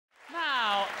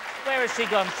Where has she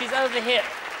gone? She's over here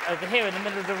in the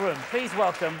middle of the room. Please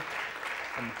welcome,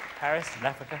 from Paris in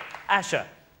Africa, Asha.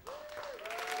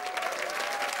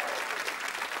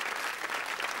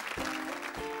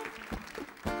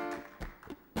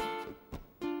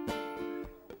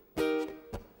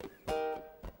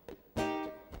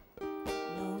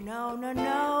 No, no,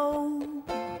 no,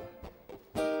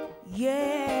 yeah.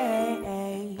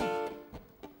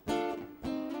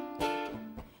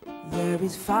 There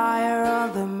is fire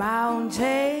on the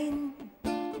mountain,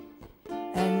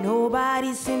 and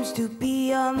nobody seems to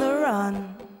be on the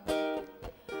run.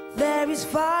 There is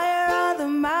fire on the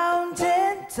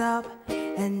mountain top,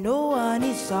 and no one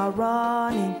is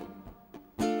running.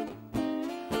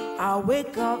 I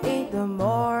wake up in the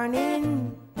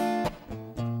morning,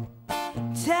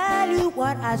 tell you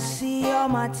what I see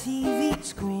on my TV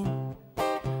screen.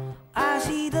 I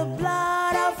see the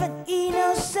blood of an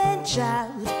innocent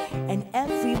child, and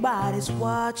everybody's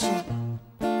watching.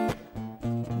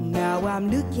 Now I'm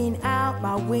looking out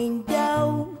my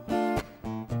window,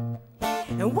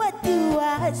 and what do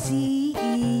I see?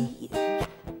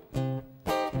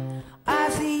 I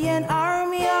see an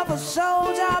army of a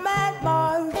soldier men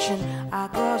marching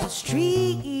across the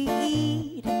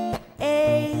street.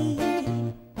 Hey.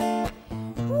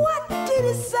 What did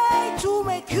it say to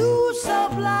make you so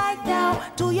blind now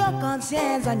to your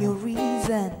conscience and your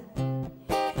reason?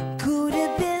 Could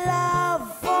it be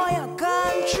love for your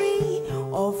country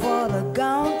or for the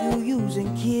gun you use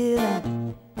in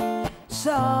killing?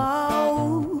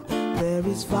 So there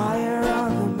is fire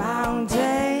on the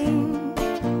mountain,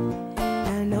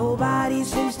 and nobody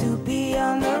seems to be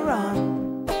on the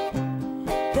run.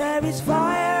 There is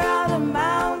fire on the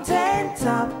mountain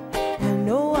top, and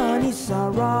no one is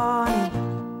running.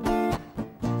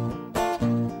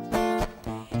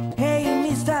 Hey,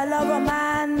 Mr.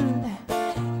 Loverman,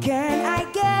 can I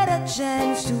get a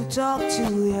chance to talk to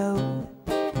you?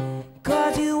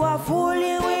 'Cause you are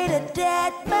fooling with a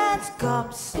dead man's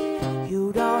corpse.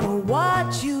 You don't know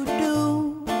what you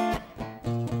do.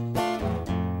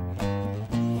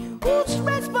 Who's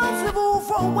responsible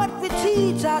for what we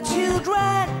teach our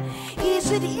children?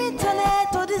 Is it the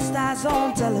internet or the stars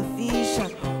on television?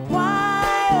 Why,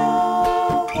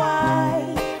 oh, why?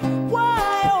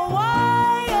 Why, oh,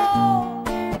 why, oh?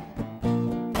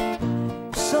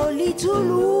 So little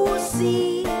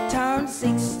Lucy turned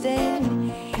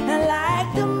 16, and like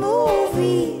the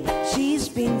movie she's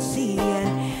been seeing,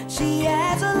 she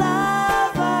has a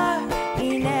lover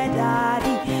in her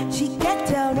daddy. She can't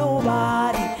tell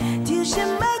nobody till she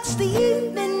makes the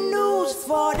evening news,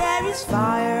 for there is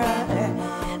fire,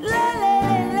 la la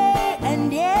la,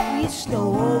 and there is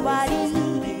nobody.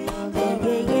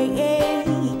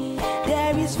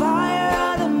 There is fire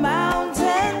on the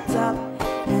mountain top,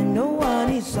 and no one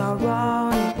is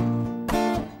around.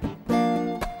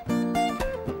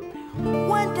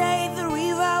 One day the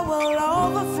river will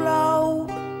overflow,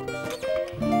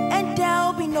 and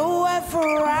there'll be nowhere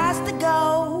for us to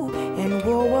go, and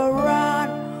we will run,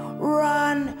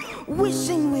 run,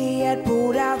 wishing we had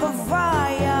put out the fire.